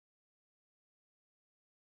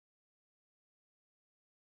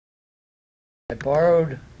I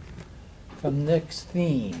borrowed from Nick's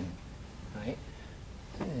theme, right?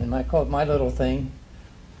 And I called my little thing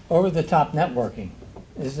over-the-top networking.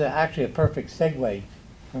 This is actually a perfect segue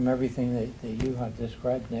from everything that you have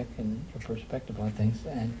described, Nick, and your perspective on things.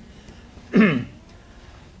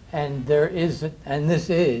 And this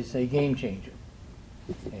is a game changer.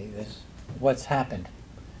 Okay, what's happened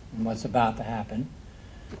and what's about to happen.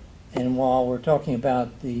 And while we're talking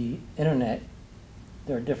about the internet,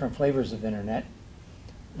 there are different flavors of internet.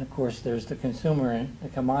 And of course, there's the consumer, the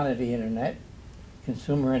commodity internet,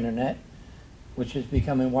 consumer internet, which is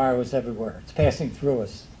becoming wireless everywhere. It's passing through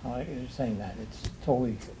us. I like you're saying that. It's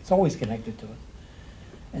always connected to us.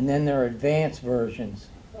 And then there are advanced versions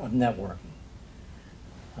of networking.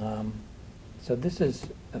 So this is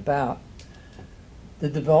about the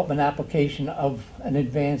development application of an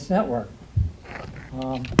advanced network.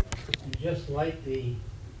 Just like the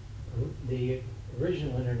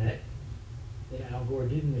original internet that Al Gore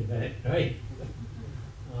didn't invent, right?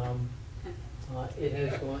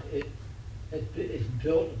 It's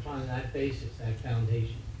built upon that basis, that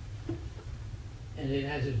foundation, and it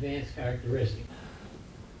has advanced characteristics.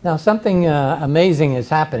 Now, something amazing is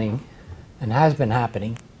happening, and has been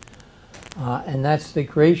happening, and that's the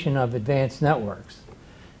creation of advanced networks.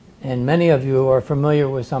 And many of you are familiar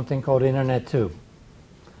with something called Internet 2.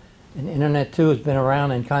 And Internet 2 has been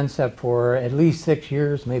around in concept for at least 6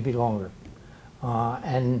 years, maybe longer.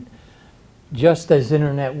 And just as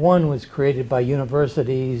Internet 1 was created by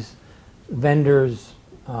universities, vendors,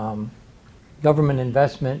 government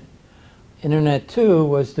investment, Internet 2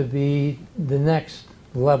 was to be the next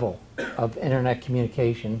level of internet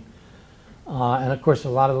communication. And of course, a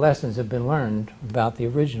lot of lessons have been learned about the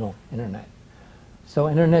original internet. So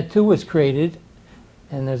Internet 2 was created,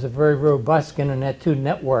 and there's a very robust Internet 2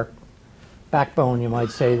 network backbone, you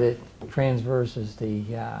might say, that transverses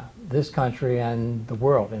this country and the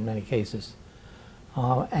world in many cases.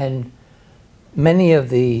 And many of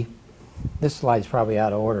the, this slide's probably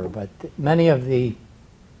out of order, but many of the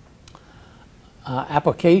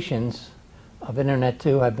applications of Internet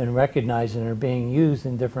 2 have been recognized and are being used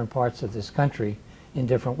in different parts of this country in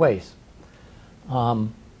different ways.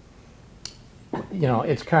 You know,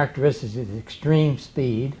 its characteristics is extreme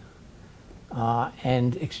speed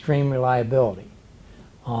and extreme reliability.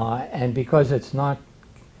 And because it's not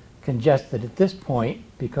congested at this point,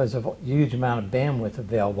 because of a huge amount of bandwidth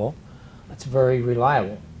available, it's very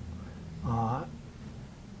reliable.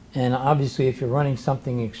 And obviously, if you're running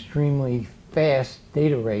something extremely fast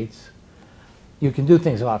data rates, you can do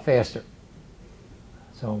things a lot faster.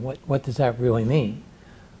 So what does that really mean?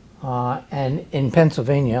 And in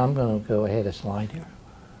Pennsylvania, I'm going to go ahead a slide here.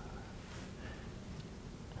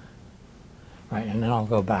 Right, and then I'll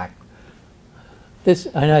go back. This,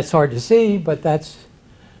 I know it's hard to see, but that's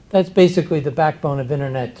basically the backbone of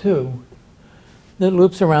Internet 2 that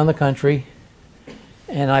loops around the country.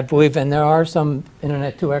 And I believe, and there are some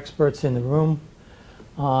Internet 2 experts in the room,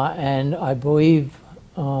 and I believe,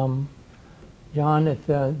 John, that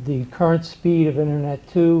the current speed of Internet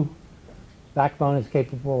 2 backbone is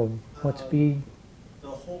capable of what speed? The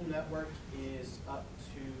whole network is up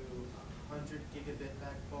to 100 gigabit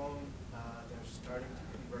backbone. They're starting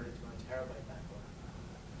to convert it to a terabyte backbone.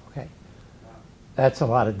 Okay. That's a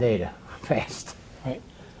lot of data, fast, right?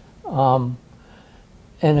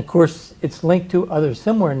 And of course, it's linked to other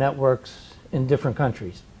similar networks in different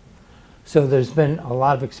countries. So there's been a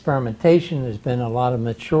lot of experimentation, there's been a lot of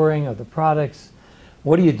maturing of the products.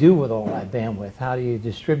 What do you do with all that bandwidth? How do you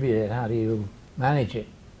distribute it? How do you manage it?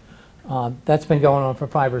 That's been going on for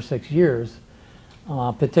 5 or 6 years,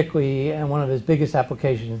 particularly, and one of his biggest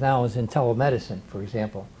applications now is in telemedicine, for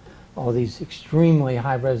example. All these extremely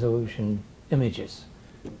high resolution images,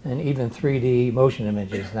 and even 3D motion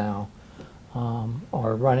images now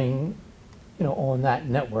are running, you know, on that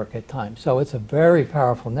network at times. So it's a very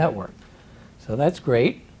powerful network. So that's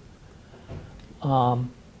great.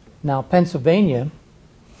 Now Pennsylvania,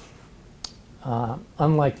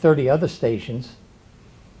 unlike 30 other stations,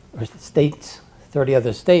 or states, 30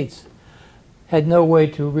 other states, had no way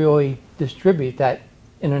to really distribute that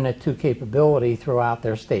Internet 2 capability throughout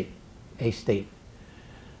their state, a state.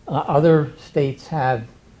 Other states have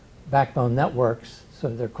backbone networks, so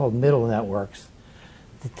they're called middle networks,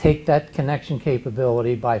 to take that connection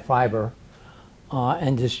capability by fiber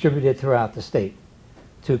and distribute it throughout the state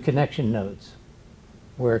to connection nodes,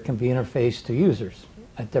 where it can be interfaced to users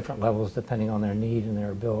at different levels depending on their need and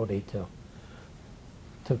their ability to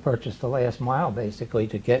purchase the last mile, basically,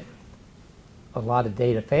 to get a lot of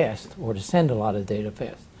data fast or to send a lot of data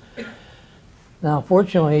fast. Now,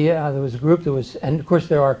 fortunately, there was a group that was, and of course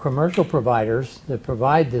there are commercial providers that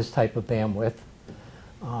provide this type of bandwidth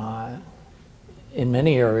in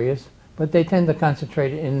many areas, but they tend to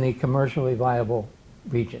concentrate in the commercially viable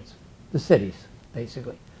regions, the cities,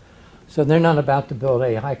 basically. So they're not about to build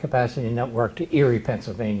a high-capacity network to Erie,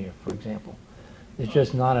 Pennsylvania, for example. There's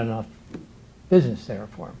just not enough business there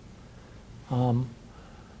for them.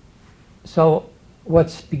 So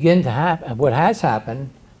what's begun to happen, what has happened,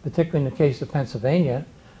 particularly in the case of Pennsylvania,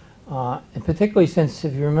 and particularly since,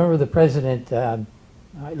 if you remember, the president, at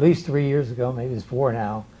least 3 years ago, maybe it's 4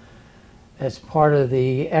 now, as part of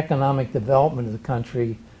the economic development of the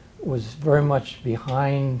country, was very much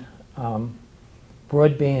behind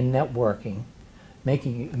broadband networking,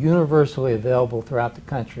 making it universally available throughout the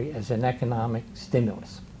country as an economic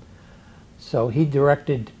stimulus. So he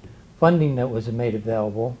directed funding that was made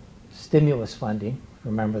available, stimulus funding,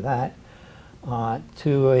 remember that,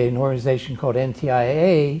 to an organization called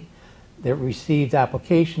NTIA that received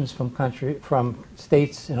applications from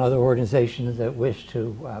states and other organizations that wish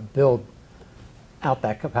to build out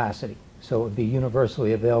that capacity. So it would be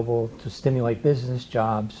universally available to stimulate business,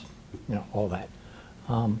 jobs, you know, all that.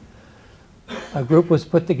 A group was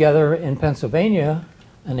put together in Pennsylvania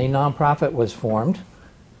and a nonprofit was formed.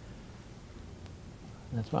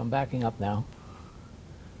 That's why I'm backing up now.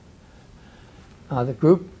 The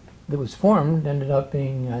group that was formed ended up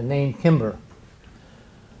being named KINBER.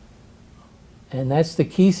 And that's the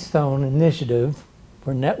Keystone Initiative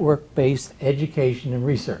for Network-Based Education and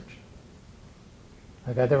Research.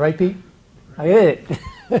 I got that right, Pete? I did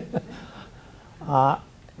it.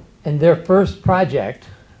 And their first project,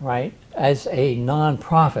 right, as a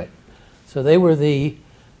nonprofit. So they were the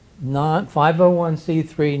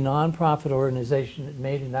 501c3 nonprofit organization that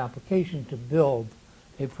made an application to build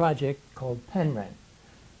a project called PennREN,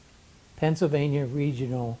 Pennsylvania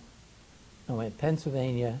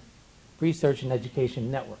Research and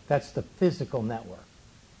Education Network. That's the physical network,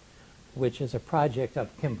 which is a project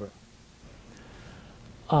of KINBER.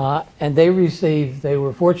 And they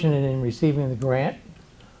were fortunate in receiving the grant.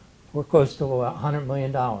 We're close to $100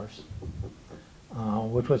 million,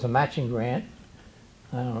 which was a matching grant.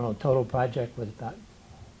 I don't know, total project was about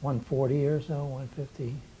 140 or so,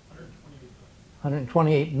 150?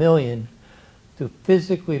 128 million to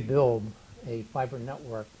physically build a fiber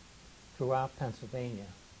network throughout Pennsylvania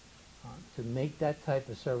to make that type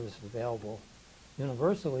of service available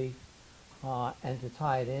universally and to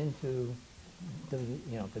tie it into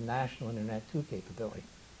the national Internet 2 capability.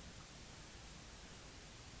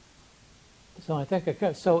 So I think it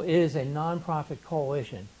is a nonprofit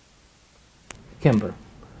coalition, KINBER,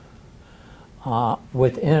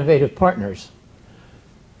 with innovative partners.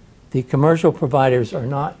 The commercial providers are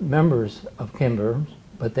not members of KINBER,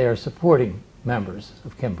 but they are supporting members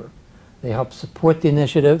of KINBER. They help support the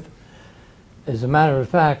initiative. As a matter of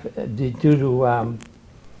fact, due to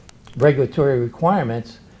regulatory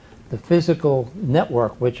requirements, the physical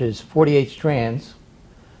network, which is 48 strands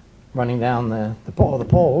running down all the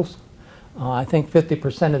poles, I think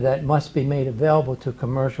 50% of that must be made available to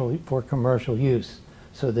for commercial use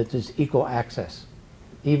so that there's equal access,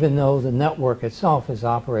 even though the network itself is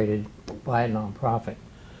operated by a nonprofit.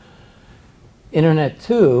 Internet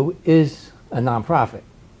 2 is a nonprofit,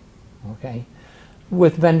 okay?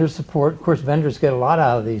 With vendor support. Of course, vendors get a lot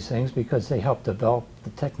out of these things because they help develop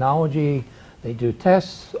the technology, they do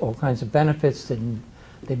tests, all kinds of benefits, and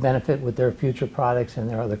they benefit with their future products and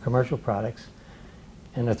their other commercial products.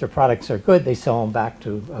 And if their products are good, they sell them back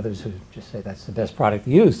to others who just say that's the best product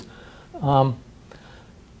to use.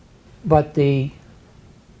 But the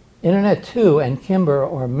Internet 2 and KINBER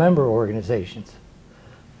are member organizations.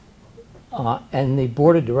 And the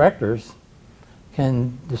board of directors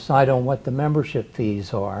can decide on what the membership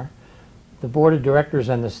fees are. The board of directors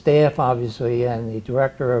and the staff, obviously, and the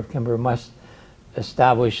director of KINBER must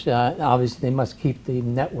establish, obviously they must keep the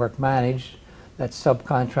network managed. That's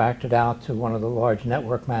subcontracted out to one of the large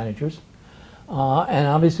network managers. And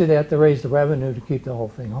obviously they have to raise the revenue to keep the whole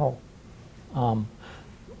thing whole.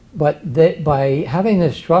 But by having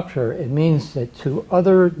this structure, it means that to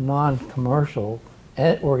other non-commercial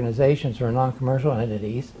organizations or non-commercial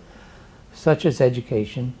entities, such as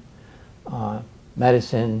education,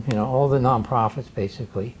 medicine, all the nonprofits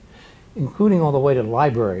basically, including all the way to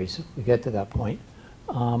libraries, if we get to that point,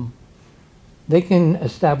 they can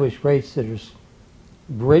establish rates that are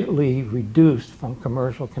greatly reduced from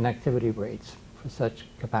commercial connectivity rates for such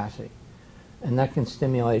capacity. And that can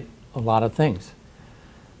stimulate a lot of things.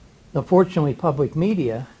 Now, fortunately, public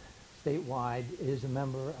media statewide is a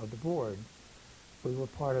member of the board. We were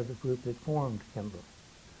part of the group that formed KINBER.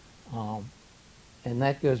 And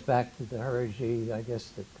that goes back to the heritage, I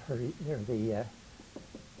guess,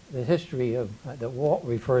 the history of that Walt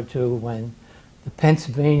referred to when the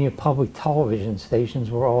Pennsylvania public television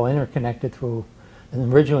stations were all interconnected through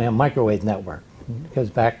and originally a microwave network. It goes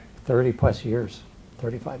back 30 plus years,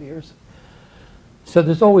 35 years. So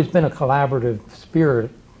there's always been a collaborative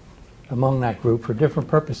spirit among that group for different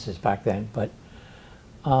purposes back then. But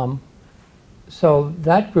so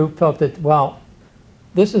that group felt that, well,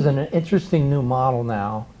 this is an interesting new model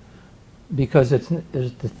now because it's the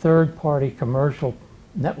third-party commercial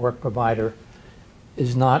network provider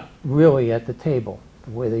is not really at the table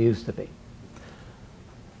the way they used to be.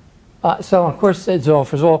 So of course it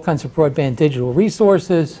offers all kinds of broadband digital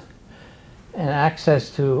resources and access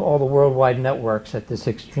to all the worldwide networks at this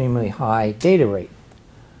extremely high data rate.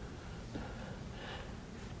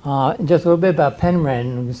 And just a little bit about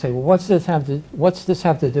PennREN, we can say, well, what's this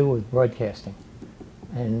have to do with broadcasting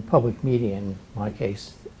and public media in my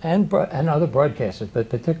case, and other broadcasters, but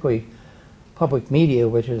particularly public media,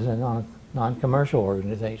 which is a non-commercial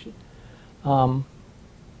organization.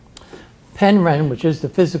 PennREN, which is the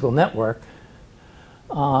physical network,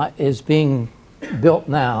 is being built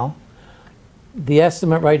now. The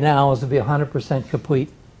estimate right now is to be 100% complete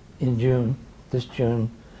in June, this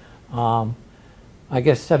June. I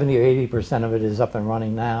guess 70 or 80% of it is up and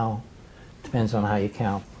running now. Depends on how you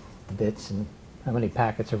count the bits and how many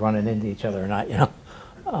packets are running into each other or not, you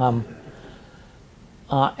know.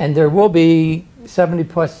 And there will be 70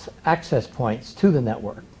 plus access points to the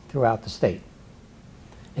network throughout the state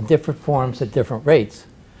in different forms at different rates.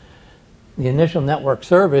 The initial network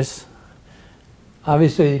service,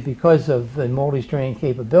 obviously because of the multi-strand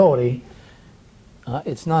capability,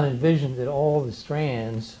 it's not envisioned that all the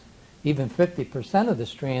strands, even 50% of the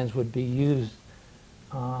strands, would be used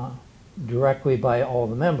directly by all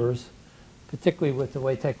the members, particularly with the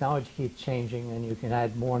way technology keeps changing and you can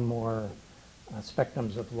add more and more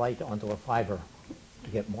spectrums of light onto a fiber to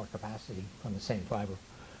get more capacity from the same fiber.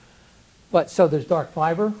 But so there's dark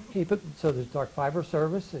fiber, so there's dark fiber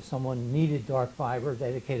service. If someone needed dark fiber,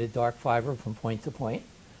 dedicated dark fiber from point to point.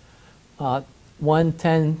 1,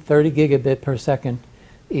 10, 30 gigabit per second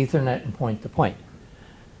Ethernet and point to point.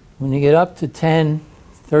 When you get up to 10,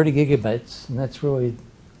 30 gigabits, and that's really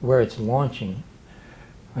where it's launching,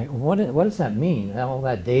 right? What does that mean, all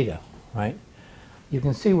that data, right? You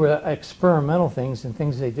can see where experimental things and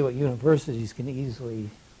things they do at universities can easily,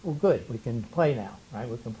 well, good, we can play now, right?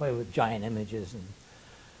 We can play with giant images and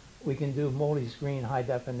we can do multi-screen,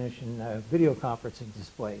 high-definition video conferencing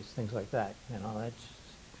displays, things like that. You know, that's,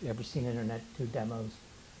 you ever seen Internet 2 demos?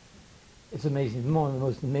 It's amazing. One of the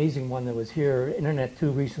most amazing one that was here, Internet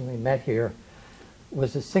 2 recently met here,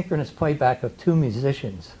 was a synchronous playback of 2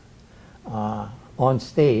 musicians on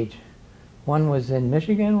stage. One was in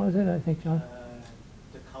Michigan, was it, I think, John?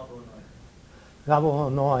 DeKalb,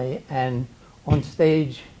 Illinois, and on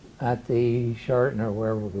stage at the Sheraton or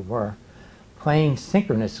wherever we were, playing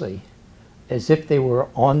synchronously as if they were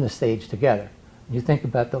on the stage together. You think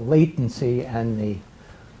about the latency and the,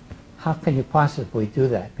 how can you possibly do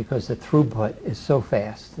that? Because the throughput is so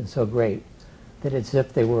fast and so great that it's as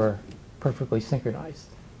if they were perfectly synchronized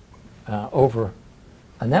over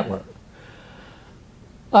a network.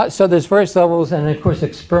 So there's various levels, and of course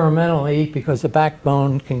experimentally, because the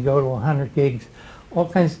backbone can go to 100 gigs, all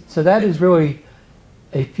kinds. So that is really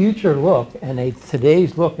a future look and a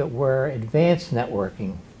today's look at where advanced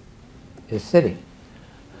networking is sitting.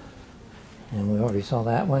 And we already saw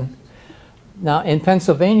that one. Now in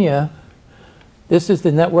Pennsylvania, this is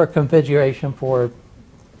the network configuration for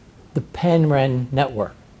the PennREN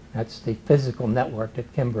network. That's the physical network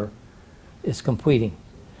that KINBER is completing.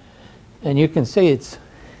 And you can see it's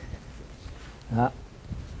got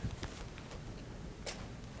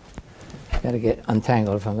to get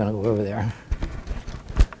untangled if I'm going to go over there.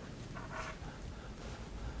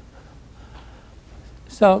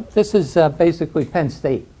 So this is basically Penn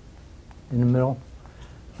State in the middle,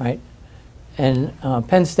 right? And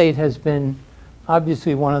Penn State has been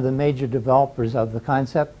obviously one of the major developers of the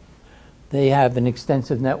concept. They have an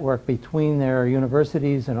extensive network between their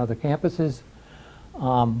universities and other campuses.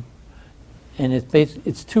 And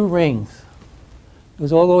it's 2 rings. It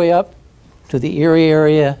goes all the way up to the Erie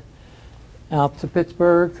area, out to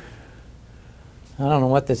Pittsburgh. I don't know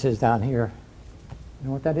what this is down here. You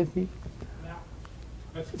know what that is, Pete?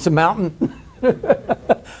 It's a mountain.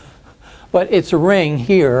 But it's a ring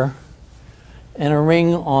here and a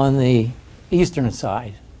ring on the eastern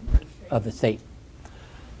side of the state.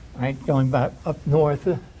 Right, going back up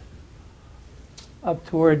north, up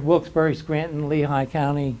toward Wilkes-Barre, Scranton, Lehigh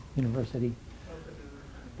County University.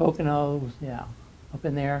 Poconos, yeah, up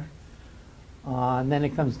in there. And then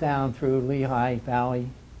it comes down through Lehigh Valley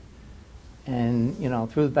and, you know,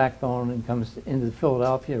 through the backbone and comes into the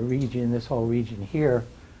Philadelphia region, this whole region here,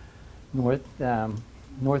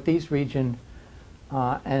 northeast region.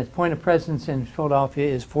 And its point of presence in Philadelphia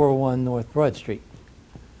is 401 North Broad Street.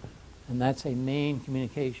 And that's a main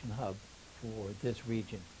communication hub for this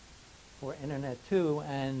region, for Internet 2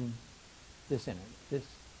 and this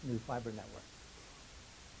new fiber network.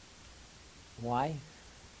 Why?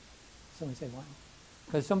 Somebody say why?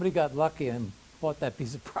 Because somebody got lucky and bought that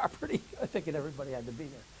piece of property. I think everybody had to be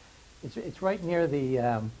there. It's right near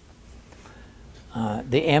the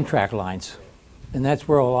Amtrak lines, and that's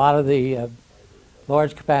where a lot of the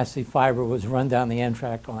large capacity fiber was run down the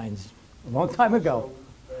Amtrak lines a long time ago.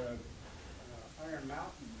 So, Iron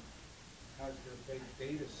Mountain has their big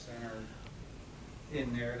data center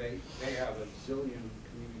in there. They have a zillion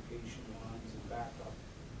communication lines and backup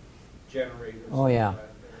generators. Oh yeah.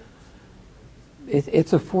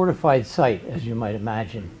 It's a fortified site, as you might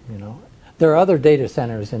imagine. You know, there are other data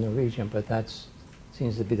centers in the region, but that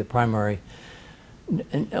seems to be the primary.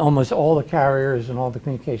 And almost all the carriers and all the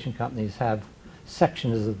communication companies have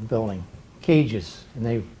sections of the building, cages, and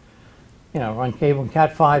they, you know, run cable and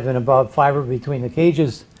Cat5 and above, fiber between the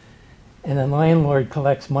cages, and the landlord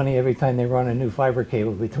collects money every time they run a new fiber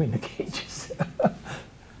cable between the cages.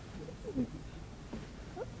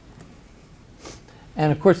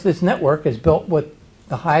 And of course, this network is built with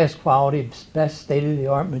the highest quality, best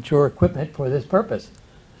state-of-the-art mature equipment for this purpose.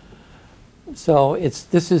 So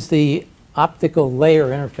this is the optical layer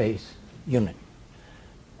interface unit,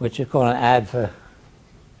 which is called an AD for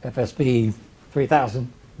FSB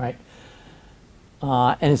 3000, right?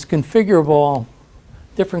 And it's configurable,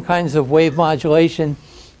 different kinds of wave modulation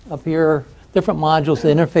up here, different modules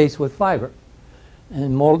that interface with fiber.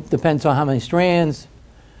 And more depends on how many strands.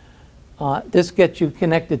 This gets you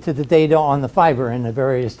connected to the data on the fiber and the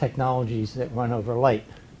various technologies that run over light.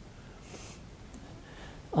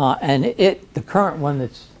 And the current one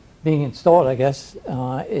that's being installed, I guess,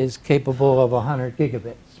 is capable of 100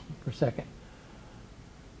 gigabits per second.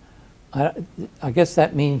 I guess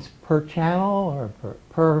that means per channel or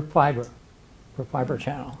per fiber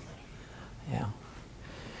channel. Yeah.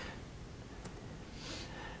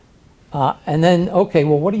 And then, okay,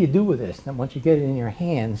 well, what do you do with this? Then once you get it in your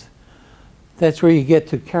hands, that's where you get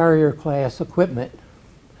to carrier class equipment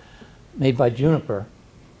made by Juniper,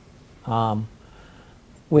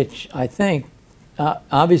 which I think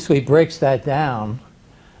obviously breaks that down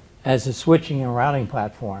as a switching and routing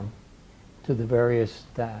platform to the various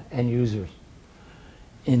end users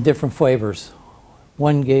in different flavors.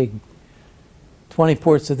 1 gig, 20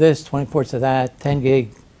 ports of this, 20 ports of that, 10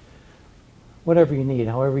 gig, whatever you need,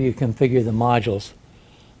 however you configure the modules.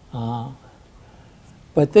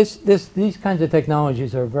 But these kinds of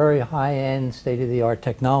technologies are very high-end, state-of-the-art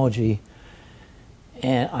technology.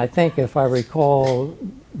 And I think, if I recall,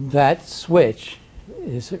 that switch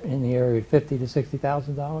is in the area of $50,000 to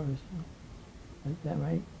 $60,000. Is that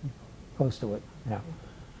right? Close to it, yeah.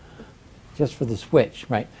 Just for the switch,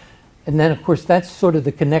 right? And then, of course, that's sort of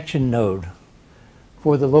the connection node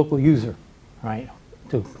for the local user, right?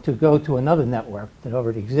 To go to another network that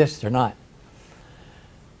already exists or not.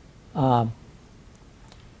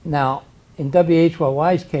 Now, in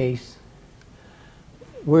WHYY's case,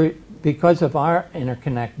 because of our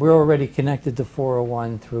interconnect, we're already connected to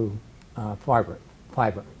 401 through fiber.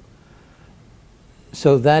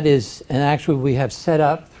 So that is, and actually we have set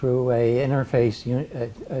up through a interface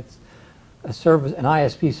unit, a service, an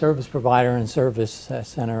ISP service provider and service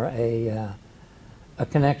center, a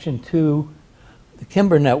connection to the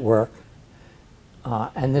KINBER network,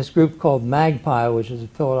 and this group called Magpie, which is a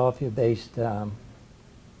Philadelphia-based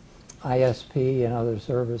ISP and other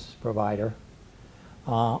service provider,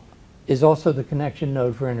 is also the connection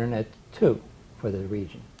node for Internet 2 for the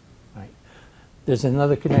region. Right? There's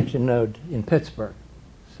another connection node in Pittsburgh,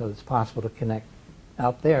 so it's possible to connect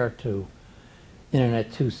out there to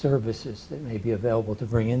Internet 2 services that may be available to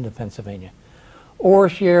bring into Pennsylvania, or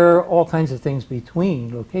share all kinds of things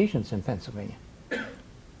between locations in Pennsylvania.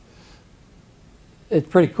 It's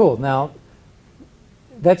pretty cool. Now,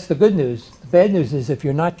 that's the good news. The bad news is if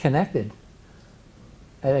you're not connected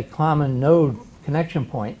at a common node connection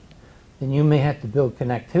point, then you may have to build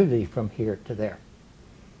connectivity from here to there.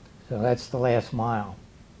 So that's the last mile.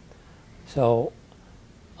 So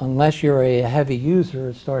unless you're a heavy user,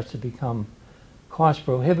 it starts to become cost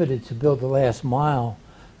prohibitive to build the last mile.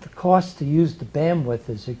 The cost to use the bandwidth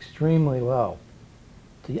is extremely low,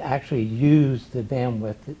 to actually use the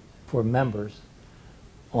bandwidth for members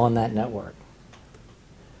on that network.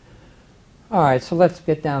 All right, so let's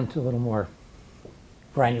get down to a little more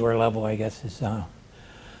granular level, I guess. So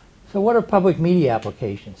what are public media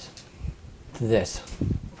applications to this,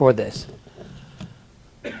 for this?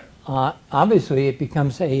 Obviously, it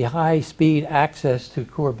becomes a high-speed access to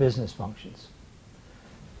core business functions.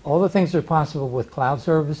 All the things that are possible with cloud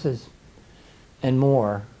services and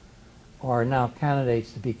more are now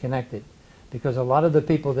candidates to be connected, because a lot of the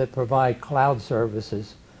people that provide cloud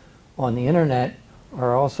services on the internet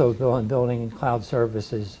are also building cloud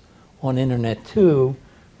services on internet too,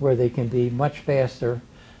 where they can be much faster.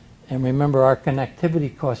 And remember, our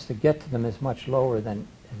connectivity cost to get to them is much lower than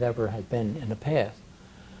it ever had been in the past.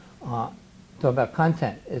 Talk about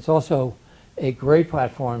content. It's also a great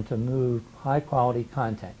platform to move high-quality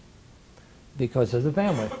content because of the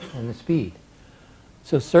bandwidth and the speed.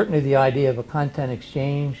 So certainly the idea of a content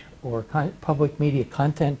exchange or public media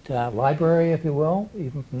content library, if you will,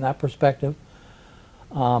 even from that perspective,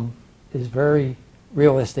 is very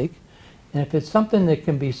realistic. And if it's something that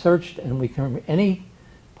can be searched and any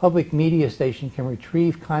public media station can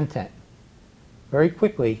retrieve content very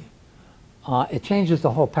quickly, it changes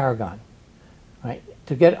the whole paradigm, right?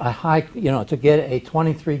 To get to get a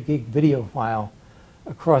 23 gig video file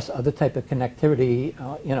across other type of connectivity,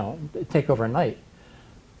 it'd take overnight.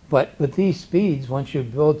 But with these speeds, once you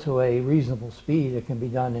build to a reasonable speed, it can be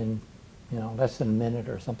done in, less than a minute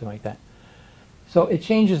or something like that. So it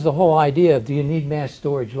changes the whole idea of, do you need mass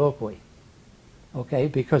storage locally? Okay,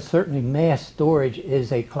 because certainly mass storage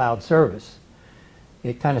is a cloud service.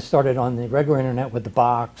 It kind of started on the regular internet with the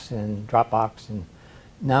box and Dropbox, and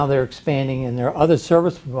now they're expanding, and there are other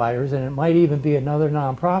service providers, and it might even be another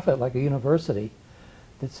nonprofit like a university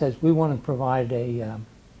that says we want to provide a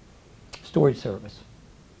storage service,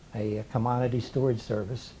 a commodity storage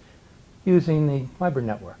service using the fiber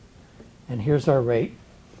network. And here's our rate.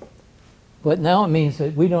 But now it means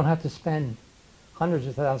that we don't have to spend hundreds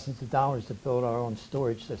of thousands of dollars to build our own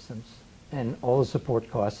storage systems and all the support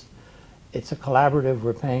costs. It's a collaborative,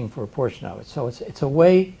 we're paying for a portion of it. So it's a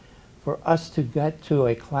way for us to get to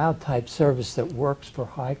a cloud type service that works for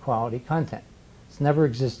high quality content. It's never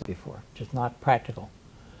existed before, just not practical.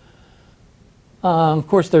 Of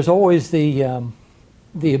course, there's always the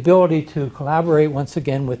ability to collaborate once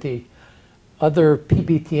again with the other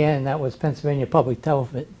PBTN, that was Pennsylvania Public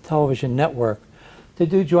Television Network, to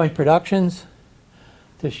do joint productions,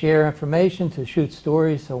 to share information, to shoot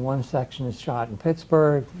stories. So one section is shot in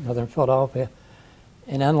Pittsburgh, another in Philadelphia.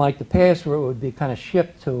 And unlike the past where it would be kind of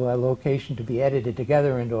shipped to a location to be edited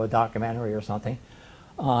together into a documentary or something,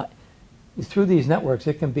 through these networks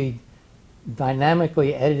it can be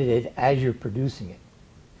dynamically edited as you're producing it,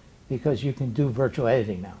 because you can do virtual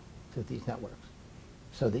editing now to these networks,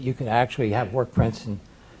 so that you can actually have work prints and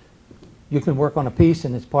you can work on a piece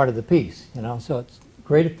and it's part of the piece, so it's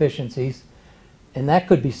great efficiencies. And that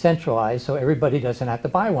could be centralized so everybody doesn't have to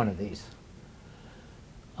buy one of these.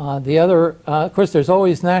 Of course, there's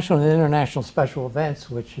always national and international special events,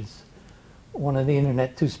 which is one of the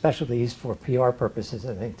Internet 2 specialties for PR purposes,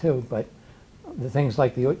 I think, too. But the things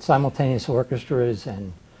like the simultaneous orchestras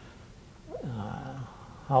and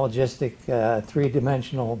hologistic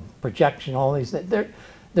three-dimensional projection, all these,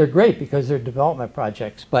 they're great because they're development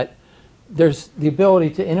projects. But there's the ability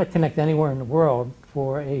to interconnect anywhere in the world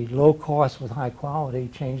for a low cost with high quality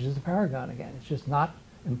changes the paradigm again. It's just not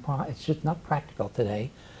practical today.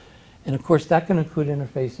 And of course that can include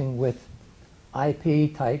interfacing with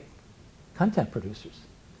IP type content producers.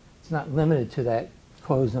 It's not limited to that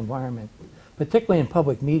closed environment, particularly in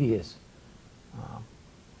public media's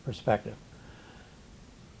perspective.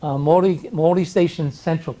 Multi-station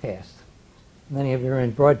centralcast. Many of you are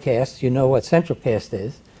in broadcast, you know what centralcast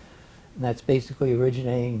is. And that's basically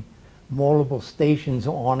originating multiple stations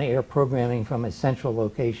on air programming from a central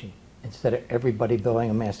location instead of everybody building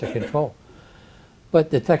a master control. But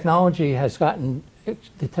the technology to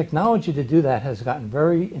do that has gotten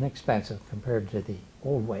very inexpensive compared to the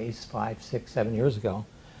old ways 5, 6, 7 years ago.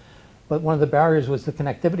 But one of the barriers was the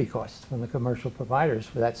connectivity costs from the commercial providers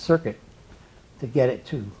for that circuit to get it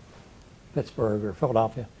to Pittsburgh or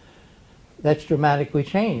Philadelphia. That's dramatically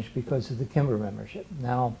changed because of the KINBER membership.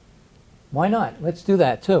 Now, why not? Let's do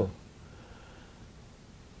that too.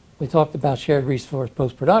 We talked about shared resource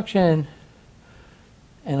post-production,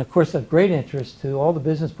 and of course of great interest to all the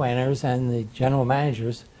business planners and the general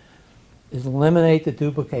managers is eliminate the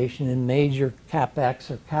duplication in major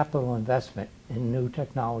CapEx or capital investment in new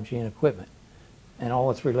technology and equipment and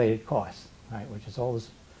all its related costs, right? Which is all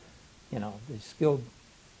this, the skilled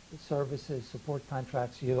services, support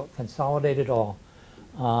contracts, you consolidate it all.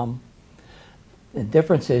 The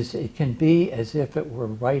difference is it can be as if it were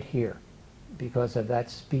right here because of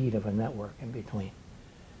that speed of a network in between.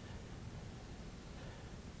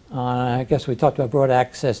 I guess we talked about broad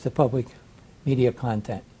access to public media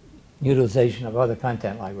content, utilization of other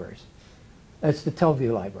content libraries. That's the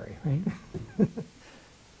Telview library, right?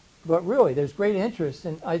 But really, there's great interest,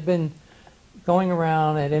 and I've been going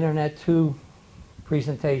around at Internet 2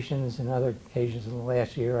 presentations and other occasions in the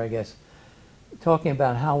last year, I guess, talking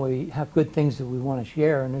about how we have good things that we want to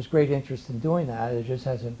share, and there's great interest in doing that. There just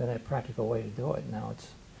hasn't been a practical way to do it. Now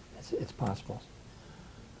it's possible.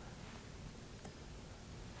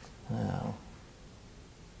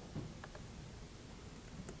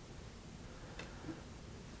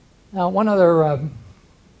 Now one other,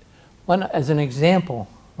 as an example,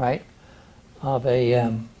 right, of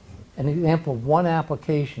an example of one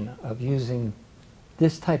application of using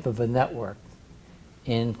this type of a network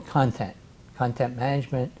in content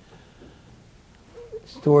management,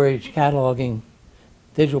 storage, cataloging,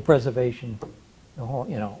 digital preservation, the whole,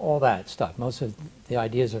 all that stuff. Most of the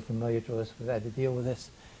ideas are familiar to us. We've had to deal with this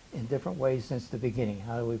in different ways since the beginning.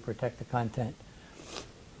 How do we protect the content?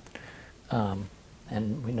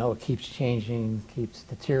 And we know it keeps changing, keeps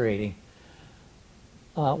deteriorating.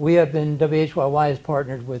 We have been, WHYY has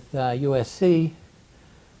partnered with USC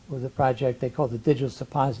with a project they call the Digital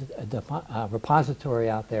Repository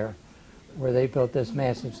out there, where they built this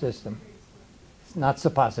massive system. It's not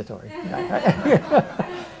suppository.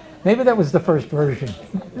 Maybe that was the first version.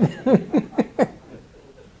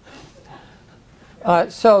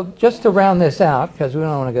 So just to round this out, because we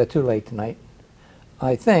don't want to go too late tonight,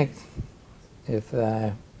 I think, if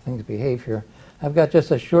things behave here, I've got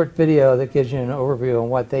just a short video that gives you an overview on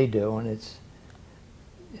what they do, and it's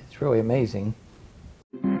really amazing.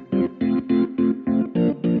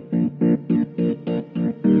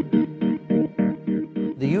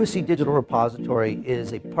 The USC Digital Repository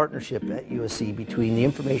is a partnership at USC between the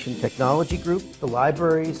Information Technology Group, the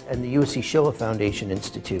libraries, and the USC Shoah Foundation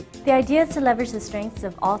Institute. The idea is to leverage the strengths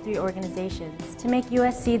of all three organizations to make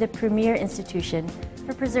USC the premier institution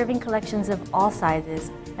for preserving collections of all sizes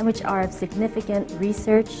and which are of significant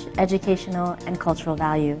research, educational, and cultural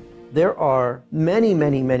value. There are many,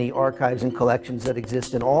 many, many archives and collections that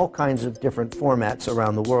exist in all kinds of different formats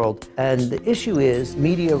around the world. And the issue is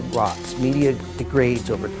media rots, media degrades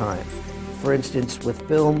over time. For instance, with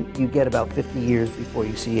film, you get about 50 years before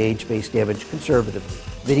you see age-based damage conservative.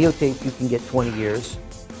 Videotape, you can get 20 years.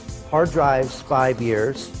 Hard drives, 5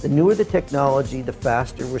 years. The newer the technology, the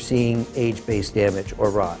faster we're seeing age-based damage or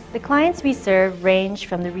rot. The clients we serve range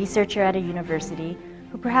from the researcher at a university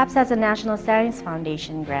who perhaps has a National Science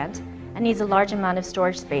Foundation grant and needs a large amount of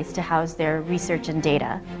storage space to house their research and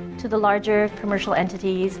data, to the larger commercial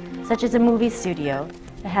entities such as a movie studio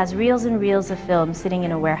that has reels and reels of film sitting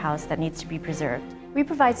in a warehouse that needs to be preserved. We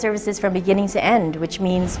provide services from beginning to end, which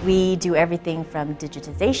means we do everything from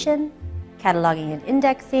digitization, cataloging and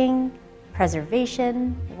indexing,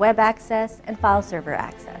 preservation, web access, and file server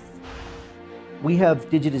access. We have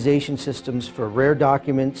digitization systems for rare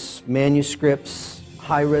documents, manuscripts,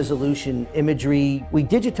 high-resolution imagery. We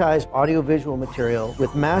digitize audiovisual material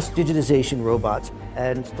with mass digitization robots.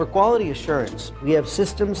 And for quality assurance, we have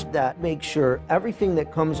systems that make sure everything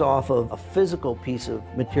that comes off of a physical piece of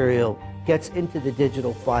material gets into the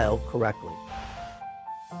digital file correctly.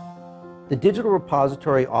 The Digital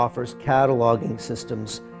Repository offers cataloging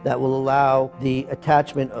systems that will allow the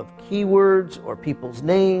attachment of keywords or people's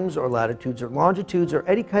names or latitudes or longitudes or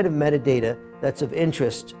any kind of metadata that's of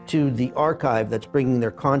interest to the archive that's bringing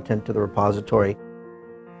their content to the repository.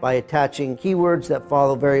 By attaching keywords that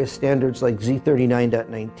follow various standards like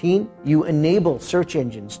Z39.19, you enable search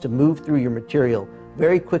engines to move through your material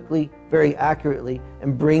very quickly, very accurately,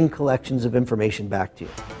 and bring collections of information back to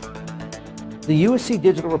you. The USC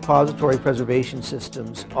Digital Repository preservation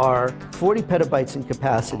systems are 40 petabytes in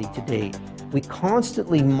capacity to date. We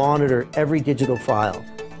constantly monitor every digital file.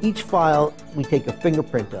 Each file we take a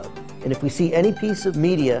fingerprint of, and if we see any piece of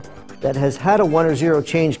media that has had a 1 or 0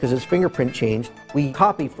 change because its fingerprint changed, we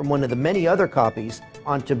copy from one of the many other copies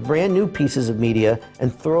onto brand new pieces of media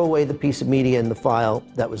and throw away the piece of media in the file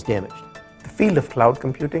that was damaged. The field of cloud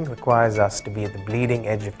computing requires us to be at the bleeding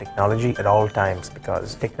edge of technology at all times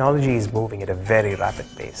because technology is moving at a very rapid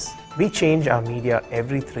pace. We change our media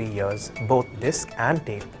every 3 years, both disk and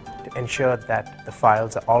tape, to ensure that the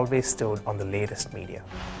files are always stored on the latest media.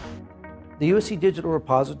 The USC Digital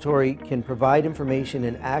Repository can provide information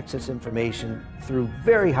and access information through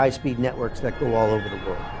very high-speed networks that go all over the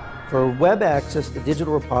world. For web access, the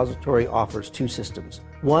Digital Repository offers 2 systems.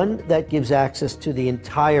 One that gives access to the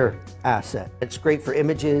entire asset. It's great for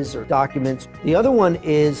images or documents. The other one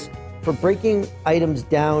is for breaking items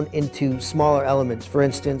down into smaller elements. For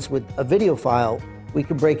instance, with a video file, we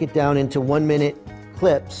can break it down into 1-minute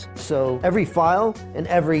clips. So every file and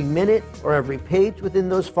every minute or every page within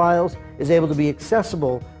those files is able to be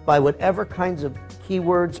accessible by whatever kinds of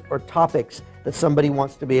keywords or topics that somebody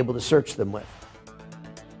wants to be able to search them with.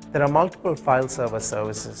 There are multiple file server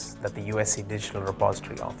services that the USC Digital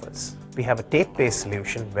Repository offers. We have a tape-based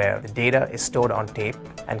solution where the data is stored on tape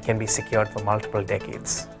and can be secured for multiple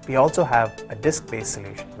decades. We also have a disk-based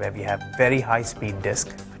solution where we have very high-speed disk,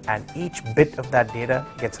 and each bit of that data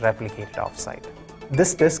gets replicated off-site.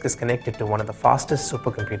 This disk is connected to one of the fastest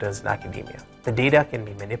supercomputers in academia. The data can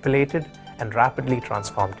be manipulated and rapidly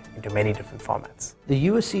transformed into many different formats. The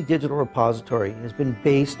USC Digital Repository has been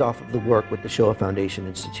based off of the work with the Shoah Foundation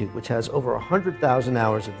Institute, which has over 100,000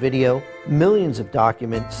 hours of video, millions of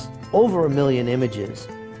documents, over 1 million images,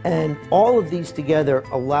 and all of these together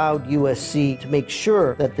allowed USC to make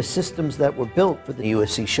sure that the systems that were built for the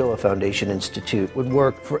USC Shoah Foundation Institute would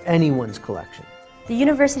work for anyone's collection. The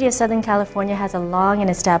University of Southern California has a long and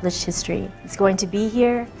established history. It's going to be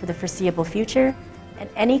here for the foreseeable future, and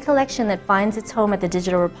any collection that finds its home at the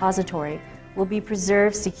digital repository will be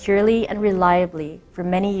preserved securely and reliably for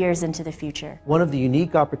many years into the future. One of the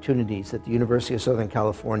unique opportunities that the University of Southern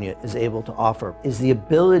California is able to offer is the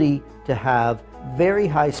ability to have very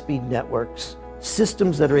high-speed networks,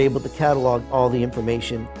 systems that are able to catalog all the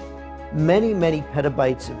information, many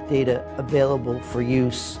petabytes of data available for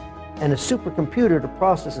use, and a supercomputer to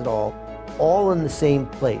process it all in the same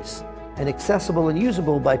place, and accessible and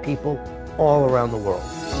usable by people all around the world.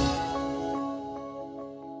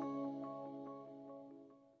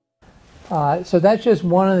 So that's just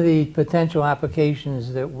one of the potential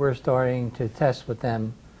applications that we're starting to test with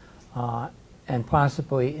them and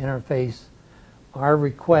possibly interface our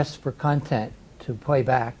requests for content to play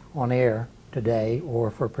back on air today or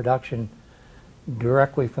for production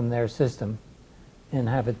directly from their system and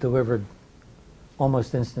have it delivered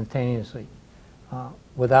almost instantaneously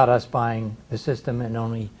without us buying the system and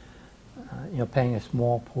only paying a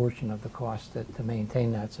small portion of the cost to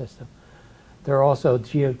maintain that system. They're also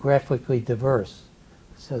geographically diverse,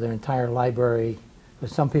 so their entire library,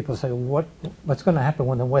 because some people say, what's going to happen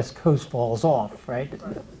when the West Coast falls off, right?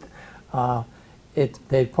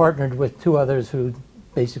 They've partnered with 2 others who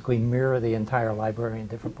basically mirror the entire library in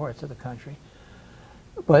different parts of the country.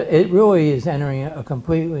 But it really is entering a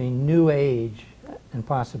completely new age and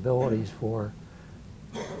possibilities for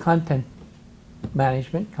content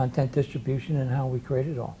management, content distribution, and how we create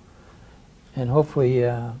it all. And hopefully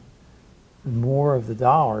more of the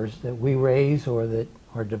dollars that we raise or that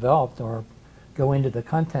are developed or go into the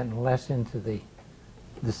content and less into the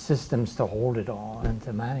systems to hold it all and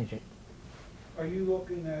to manage it. Are you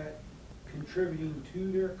looking at contributing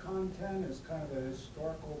to their content as kind of a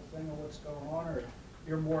historical thing of what's going on, or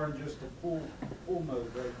you're more in just a pool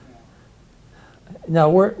mode right now? No,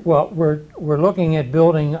 we're looking at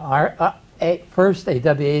building our first a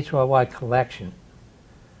WHYY collection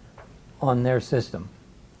on their system.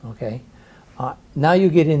 Okay, now you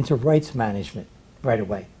get into rights management right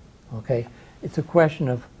away. Okay, it's a question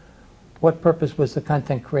of what purpose was the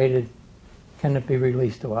content created? Can it be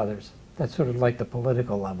released to others? That's sort of like the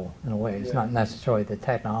political level in a way. It's not necessarily the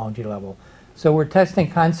technology level. So we're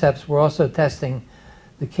testing concepts. We're also testing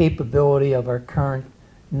the capability of our current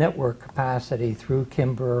network capacity through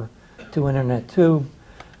KINBER to Internet 2.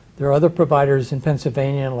 There are other providers in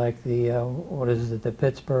Pennsylvania like the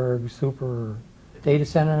Pittsburgh Super Data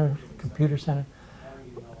Center, Computer Center.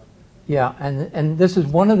 Yeah, and this is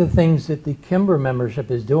one of the things that the KINBER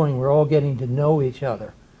membership is doing. We're all getting to know each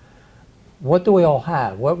other. What do we all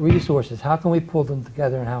have? What resources? How can we pull them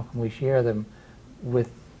together and how can we share them with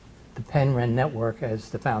the PennREN network as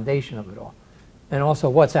the foundation of it all? And also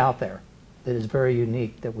what's out there that is very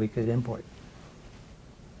unique that we could import.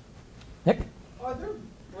 Nick? Are there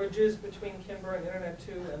bridges between KINBER and Internet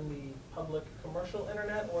 2 and the public commercial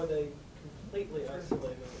internet, or are they completely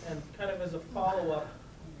isolated? And kind of as a follow-up,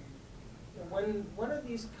 when are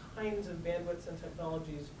these kinds of bandwidths and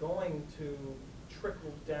technologies going to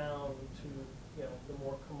trickle down to the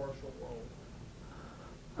more commercial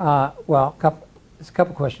world? Well, there's a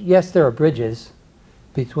couple questions. Yes, there are bridges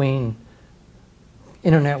between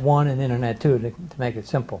Internet 1 and Internet 2 to make it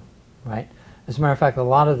simple, right? As a matter of fact, a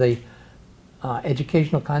lot of the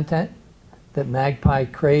educational content that Magpie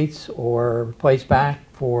creates or plays back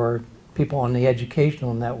for people on the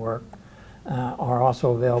educational network are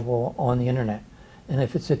also available on the Internet. And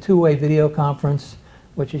if it's a two-way video conference,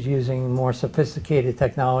 which is using more sophisticated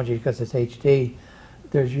technology because it's HD,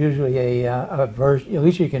 there's usually a version, at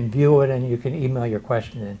least you can view it and you can email your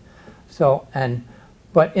question in. So,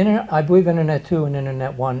 but I believe Internet 2 and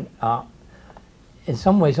Internet 1 in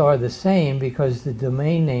some ways are the same because the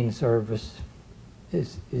domain name service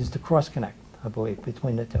is the cross connect, I believe,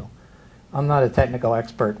 between the two. I'm not a technical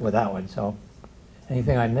expert with that one, so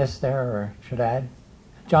anything I missed there or should add?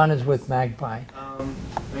 John is with Magpie. I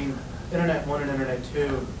mean, Internet 1 and Internet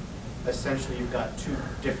 2, essentially you've got two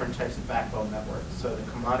different types of backbone networks. So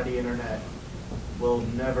the commodity Internet will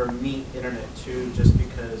never meet Internet 2 just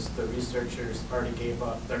because the researchers already gave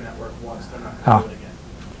up their network once. They're not going to do it again.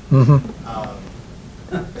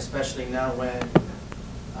 Mm-hmm. Especially now when,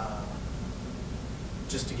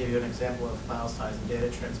 just to give you an example of file size and data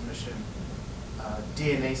transmission,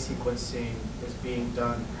 DNA sequencing is being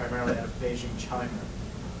done primarily out of Beijing, China.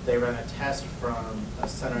 They ran a test from a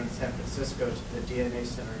center in San Francisco to the DNA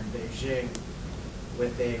center in Beijing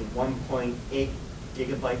with a 1.8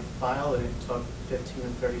 gigabyte file, and it took 15 to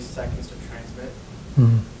 30 seconds to transmit.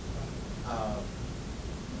 Mm-hmm.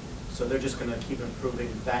 So they're just going to keep improving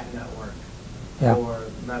that network Yeah. for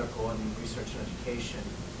medical and research and education.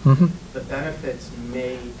 Mm-hmm. The benefits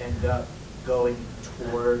may end up going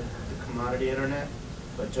toward the commodity Internet,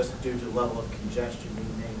 but just due to level of congestion,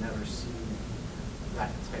 we may never see that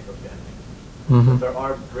type of bending. Mm-hmm. But there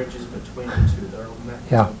are bridges between the two. There are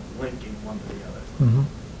methods Yeah. of linking one to the other. Mm-hmm.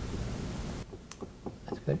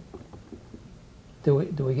 That's good.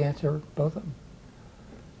 Do we answer both of them?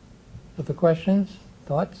 Other questions,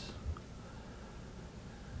 thoughts?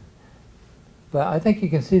 But I think you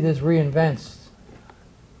can see this reinvents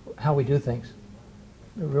how we do things.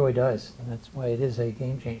 It really does. And that's why it is a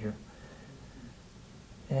game changer.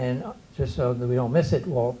 And just so that we don't miss it,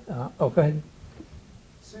 Walt, oh, go ahead.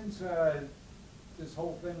 Since this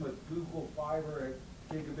whole thing with Google Fiber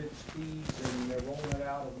at gigabit speeds and they're rolling it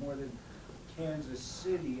out of more than Kansas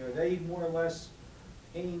City, are they more or less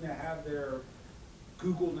paying to have their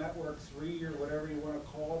Google Network 3 or whatever you want to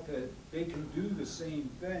call it, that they can do the same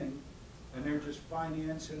thing and they're just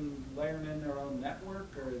financing, layering in their own network?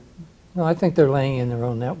 Or No, I think they're laying in their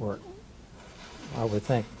own network, I would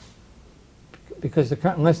think. Because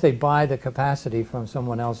unless they buy the capacity from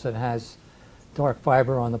someone else that has dark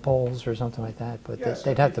fiber on the poles or something like that, but yes,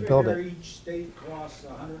 they'd have to build it. Each state costs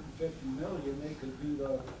 150 million, they could do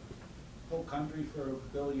the whole country for $1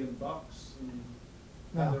 billion and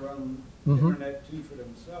have their own internet too for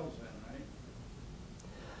themselves then, right?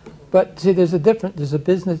 But see, there's a different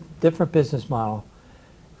business model.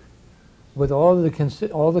 With all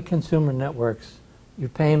the consumer networks, you're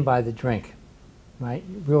paying by the drink, right?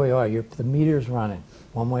 You really are. The meter's running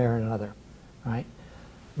one way or another, right?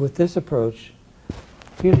 With this approach,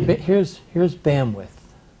 here's bandwidth.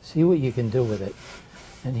 See what you can do with it.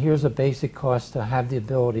 And here's a basic cost to have the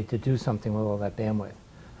ability to do something with all that bandwidth.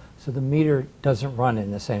 So the meter doesn't run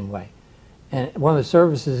in the same way. And one of the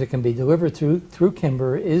services that can be delivered through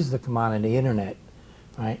KINBER is the commodity internet,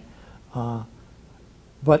 right?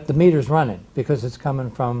 But the meter's running because it's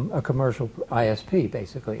coming from a commercial ISP,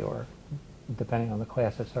 basically, or depending on the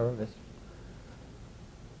class of service.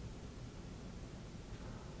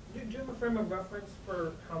 Do you have a frame of reference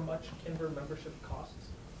for how much KINBER membership costs?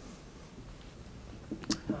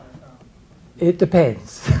 It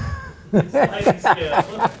depends. Sliding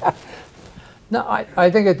scale. No, I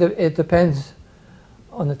think it depends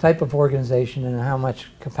on the type of organization and how much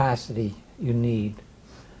capacity you need.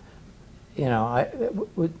 You know,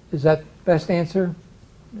 is that best answer?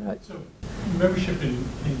 So membership in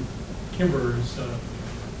KINBER is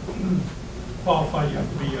qualified. You have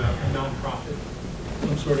to be a nonprofit,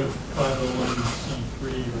 some sort of 501c3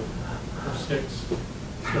 or 6.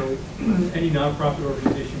 So any nonprofit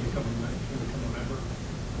organization can become a member,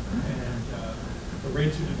 and the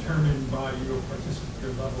rates are determined by your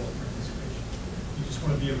level of participation. You just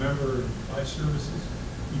want to be a member and buy services,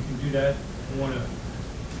 you can do that. You want to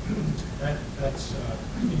that's I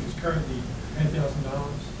think it's currently $10,000. It's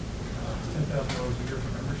 $10,000 a year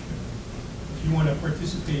for membership. If you want to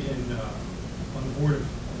participate in on the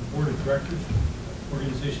board of directors,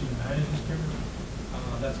 organization that manages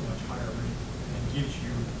KINBER, that's a much higher rate and gives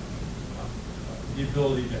you the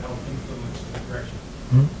ability to help influence the direction.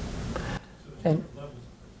 Mm-hmm. So And levels.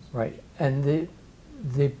 right, and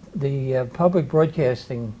the public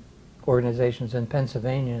broadcasting organizations in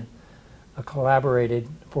Pennsylvania collaborated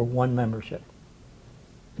for one membership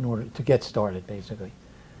in order to get started, basically.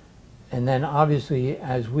 And then obviously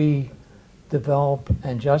as we develop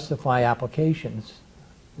and justify applications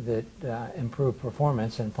that improve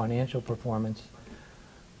performance and financial performance,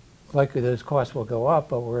 likely those costs will go up,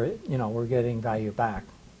 but we're getting value back,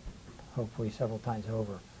 hopefully several times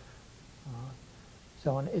over.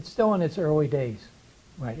 So it's still in its early days,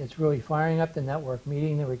 right? It's really firing up the network,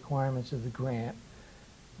 meeting the requirements of the grant,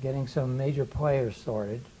 getting some major players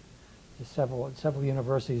started. Several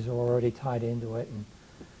universities are already tied into it,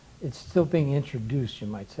 it's still being introduced, you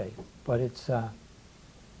might say, but it's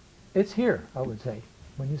here, I would say.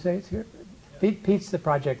 When you say it's here, Pete's the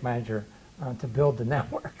project manager to build the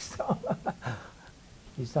network, so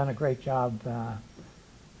he's done a great job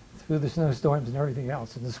through the snowstorms and everything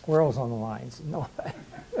else, and the squirrels on the lines and all that.